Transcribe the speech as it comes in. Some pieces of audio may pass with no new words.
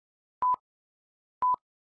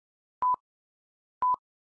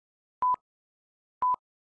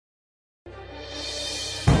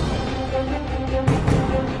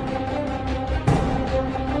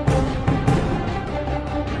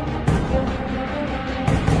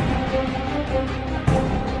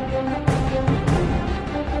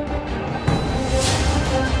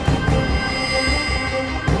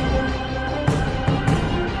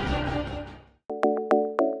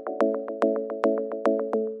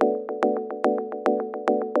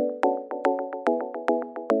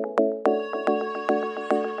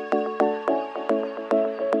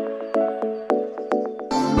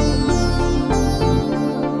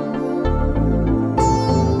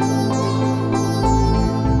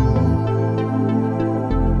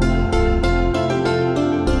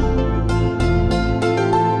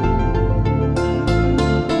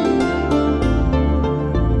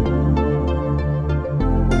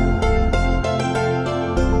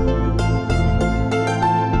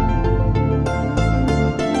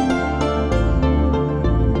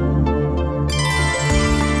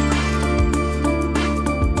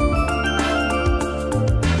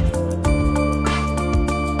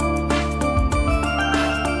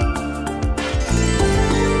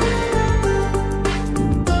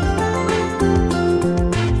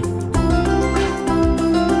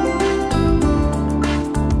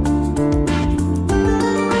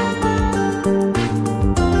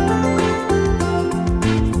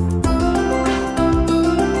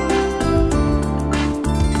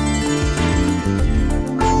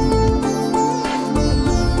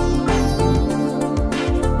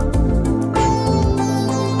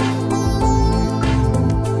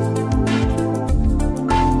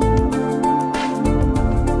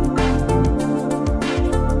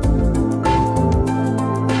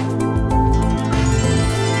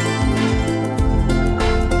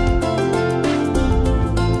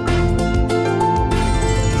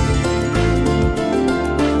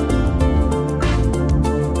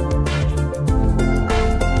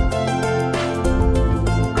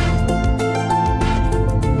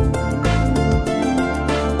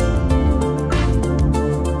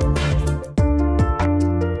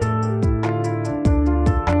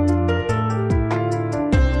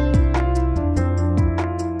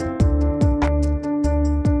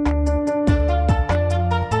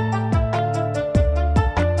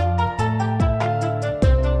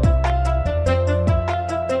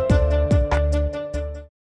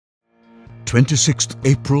26th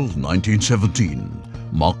April 1917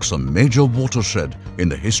 marks a major watershed in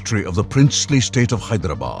the history of the princely state of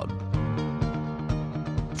Hyderabad.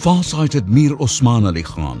 Far-sighted Mir Osman Ali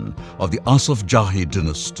Khan of the Asaf Jahi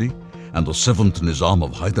dynasty and the 7th Nizam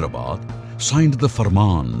of Hyderabad signed the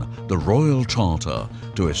Farman, the royal charter,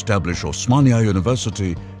 to establish Osmania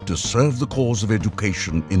University to serve the cause of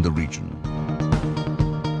education in the region.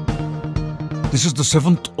 This is the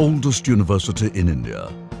 7th oldest university in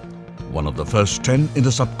India, one of the first 10 in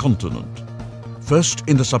the subcontinent. First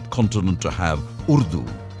in the subcontinent to have Urdu,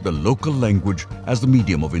 the local language, as the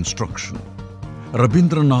medium of instruction.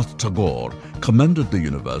 Rabindranath Tagore commended the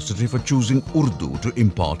university for choosing Urdu to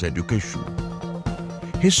impart education.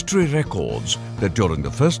 History records that during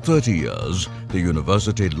the first 30 years, the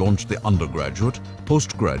university launched the undergraduate,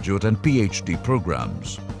 postgraduate and PhD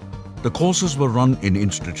programs. The courses were run in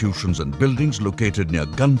institutions and buildings located near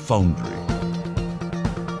gun foundry.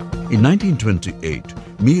 In 1928,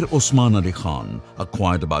 Mir Osman Ali Khan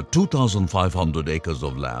acquired about 2,500 acres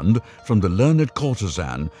of land from the learned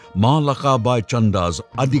courtesan Ma Lakabai Chanda's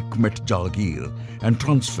Adikmet Jagir and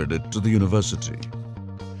transferred it to the university.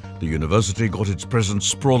 The university got its present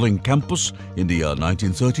sprawling campus in the year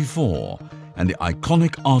 1934, and the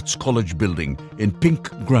iconic Arts College building in pink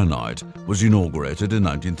granite was inaugurated in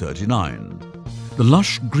 1939. The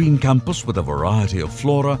lush green campus with a variety of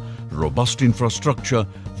flora, robust infrastructure,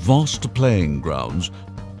 vast playing grounds,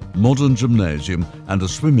 modern gymnasium and a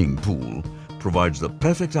swimming pool provides the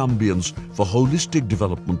perfect ambience for holistic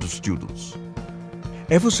development of students.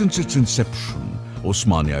 Ever since its inception,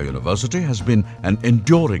 Osmania University has been an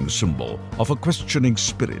enduring symbol of a questioning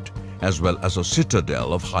spirit as well as a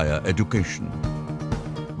citadel of higher education.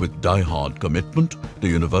 With die-hard commitment, the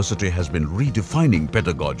university has been redefining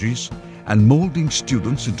pedagogies and molding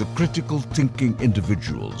students into critical thinking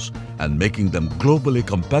individuals and making them globally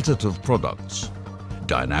competitive products.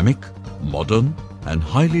 Dynamic, modern and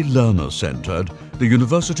highly learner-centered, the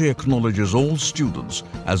university acknowledges all students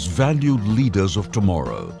as valued leaders of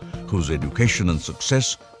tomorrow, whose education and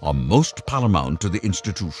success are most paramount to the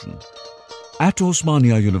institution. At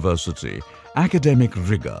Osmania University, academic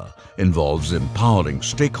rigor involves empowering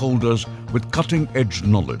stakeholders with cutting-edge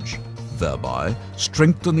knowledge, thereby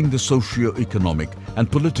strengthening the socio-economic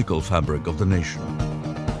and political fabric of the nation.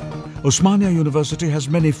 Osmania University has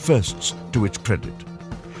many firsts to its credit.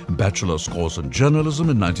 Bachelor's course in journalism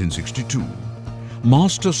in 1962,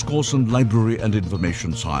 Master's course in library and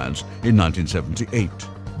information science in 1978,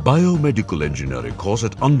 biomedical engineering course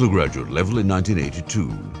at undergraduate level in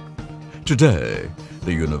 1982. Today,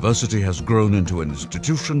 the university has grown into an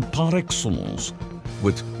institution par excellence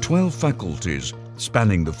with 12 faculties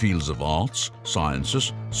spanning the fields of arts,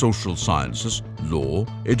 sciences, social sciences, law,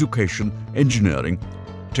 education, engineering,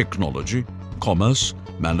 technology, commerce,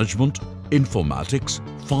 management, informatics,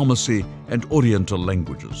 pharmacy and Oriental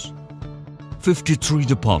languages. 53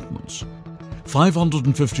 departments,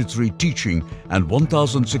 553 teaching and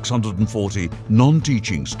 1,640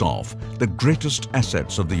 non-teaching staff, the greatest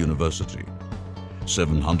assets of the university.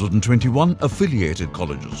 721 affiliated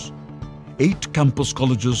colleges, 8 campus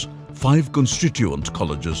colleges, 5 constituent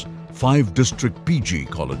colleges, 5 district PG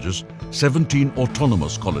colleges, 17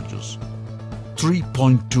 autonomous colleges,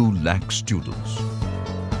 3.2 lakh students.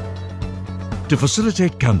 To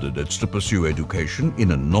facilitate candidates to pursue education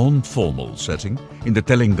in a non-formal setting in the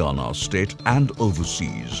Telangana state and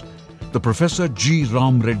overseas, the Professor G.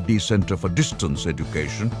 Ram Reddy Center for Distance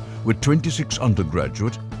Education, with 26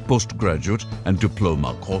 undergraduate, postgraduate and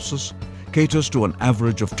diploma courses, caters to an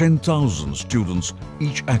average of 10,000 students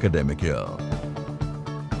each academic year.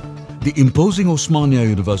 The imposing Osmania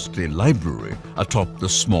University Library atop the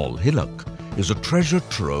small hillock is a treasure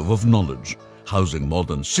trove of knowledge, housing more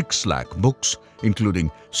than 6 lakh books, including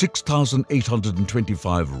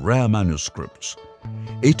 6,825 rare manuscripts.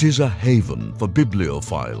 It is a haven for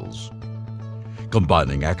bibliophiles.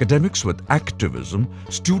 Combining academics with activism,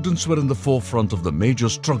 students were in the forefront of the major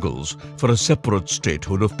struggles for a separate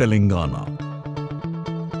statehood of Telangana.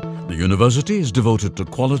 The university is devoted to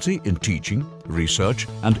quality in teaching, research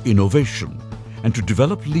and innovation, and to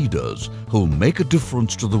develop leaders who make a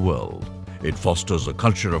difference to the world. It fosters a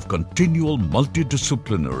culture of continual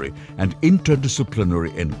multidisciplinary and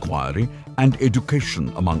interdisciplinary inquiry and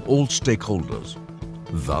education among all stakeholders.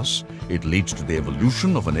 Thus, it leads to the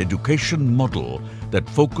evolution of an education model that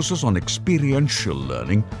focuses on experiential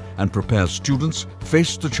learning and prepares students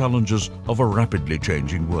face the challenges of a rapidly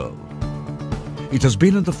changing world. It has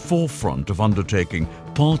been in the forefront of undertaking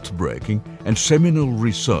path-breaking and seminal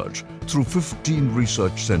research through 15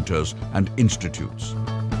 research centers and institutes.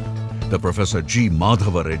 The Professor G.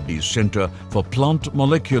 Madhava Reddy's Center for Plant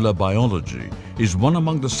Molecular Biology is one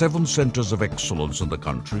among the 7 centers of excellence in the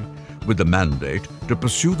country with the mandate to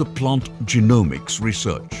pursue the plant genomics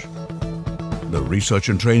research. The Research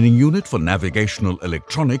and Training Unit for Navigational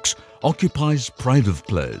Electronics occupies pride of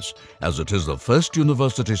place as it is the first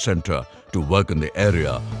university center to work in the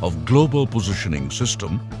area of Global Positioning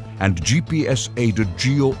System and GPS-aided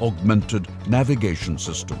Geo-Augmented Navigation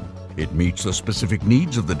System. It meets the specific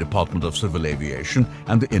needs of the Department of Civil Aviation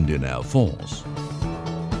and the Indian Air Force.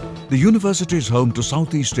 The university is home to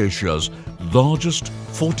Southeast Asia's largest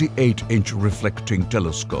 48-inch reflecting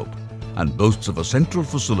telescope and boasts of a central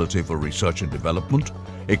facility for research and development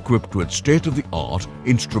equipped with state-of-the-art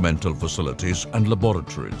instrumental facilities and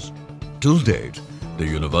laboratories. Till date, the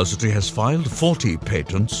university has filed 40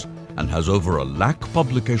 patents and has over 1 lakh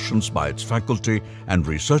publications by its faculty and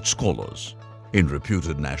research scholars in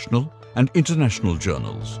reputed national and international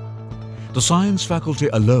journals. The science faculty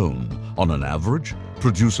alone, on an average,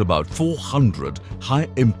 produce about 400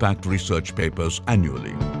 high-impact research papers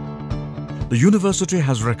annually. The university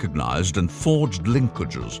has recognized and forged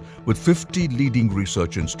linkages with 50 leading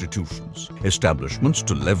research institutions, establishments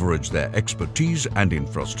to leverage their expertise and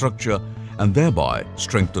infrastructure and thereby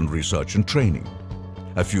strengthen research and training.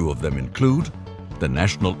 A few of them include the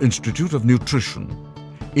National Institute of Nutrition,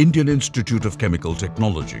 Indian Institute of Chemical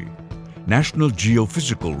Technology, National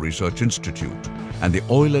Geophysical Research Institute and the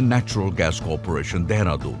Oil and Natural Gas Corporation,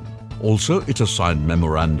 Dehradun. Also, it has signed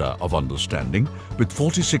memoranda of understanding with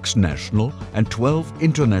 46 national and 12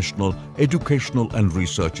 international educational and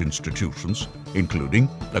research institutions, including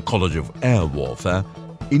the College of Air Warfare,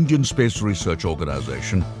 Indian Space Research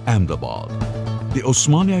Organization, Ahmedabad. The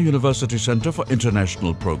Osmania University Center for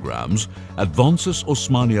International Programs advances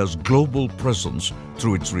Osmania's global presence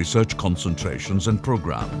through its research concentrations and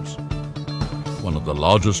programs. One of the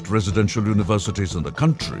largest residential universities in the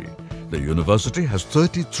country, the university has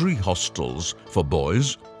 33 hostels for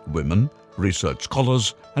boys, women, research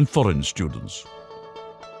scholars and foreign students.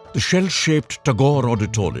 The shell-shaped Tagore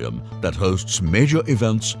Auditorium that hosts major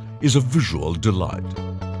events is a visual delight.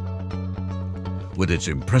 With its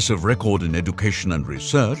impressive record in education and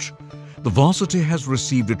research, the varsity has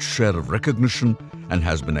received its share of recognition and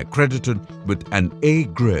has been accredited with an A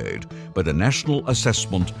grade by the National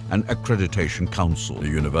Assessment and Accreditation Council. The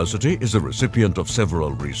university is a recipient of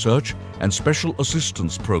several research and special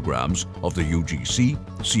assistance programs of the UGC,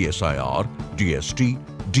 CSIR,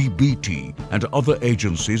 DST, DBT and other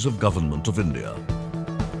agencies of Government of India.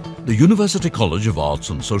 The University College of Arts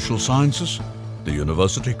and Social Sciences, the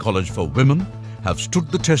University College for Women have stood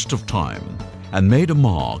the test of time and made a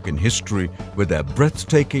mark in history with their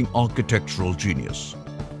breathtaking architectural genius.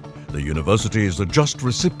 The university is the just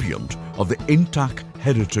recipient of the Intac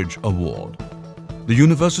Heritage Award. The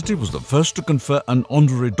university was the first to confer an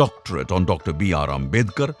honorary doctorate on Dr. B.R.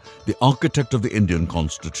 Ambedkar, the architect of the Indian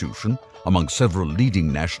Constitution, among several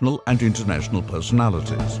leading national and international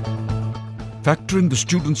personalities. Factoring the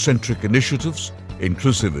student-centric initiatives,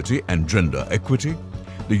 inclusivity and gender equity,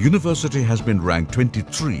 the university has been ranked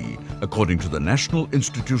 23 according to the National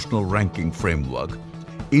Institutional Ranking Framework,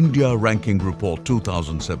 India Ranking Report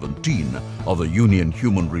 2017 of the Union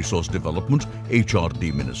Human Resource Development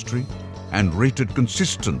HRD Ministry and rated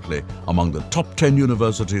consistently among the top 10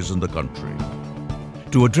 universities in the country.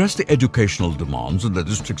 To address the educational demands in the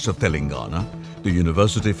districts of Telangana, the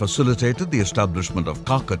university facilitated the establishment of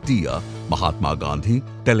Kakatiya, Mahatma Gandhi,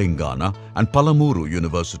 Telangana and Palamuru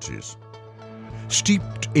universities.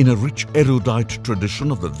 Steeped in a rich erudite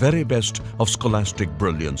tradition of the very best of scholastic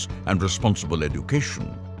brilliance and responsible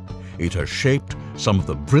education, it has shaped some of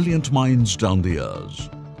the brilliant minds down the years.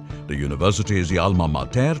 The university is the alma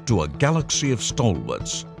mater to a galaxy of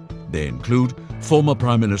stalwarts. They include former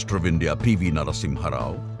Prime Minister of India P V Narasimha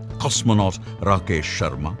Rao, cosmonaut Rakesh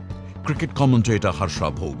Sharma, cricket commentator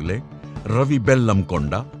Harsha Bhogle, Ravi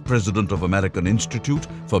Bellamkonda, President of American Institute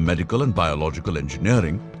for Medical and Biological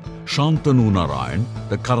Engineering, Shantanu Narayan,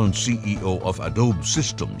 the current CEO of Adobe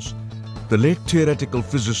Systems, the late theoretical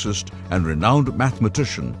physicist and renowned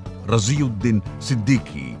mathematician Raziuddin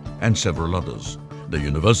Siddiqui, and several others. The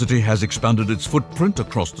university has expanded its footprint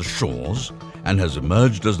across the shores and has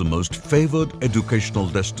emerged as the most favored educational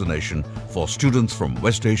destination for students from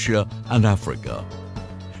West Asia and Africa.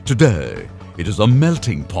 Today, it is a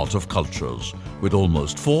melting pot of cultures, with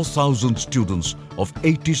almost 4,000 students of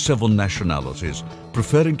 87 nationalities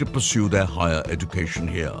preferring to pursue their higher education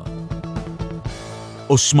here.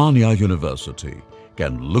 Osmania University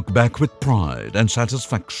can look back with pride and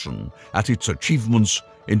satisfaction at its achievements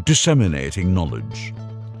in disseminating knowledge.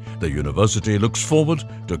 The university looks forward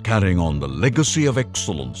to carrying on the legacy of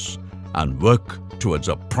excellence and work towards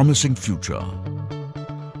a promising future.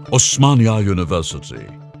 Osmania University,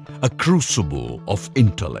 a crucible of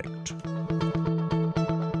intellect.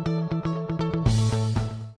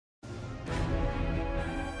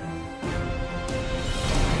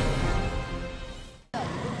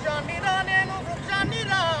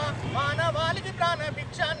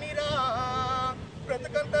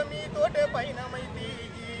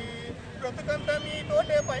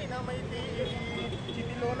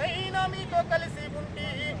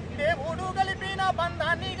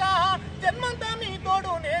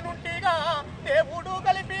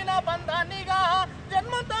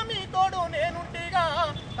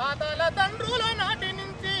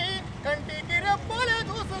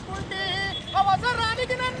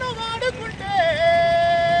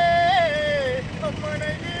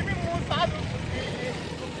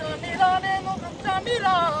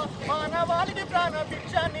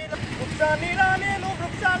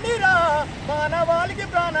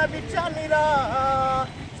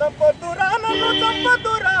 సంపతురా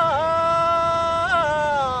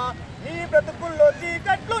నీ బ్రతుకుల్లో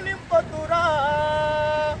చీకట్లు నింపతురా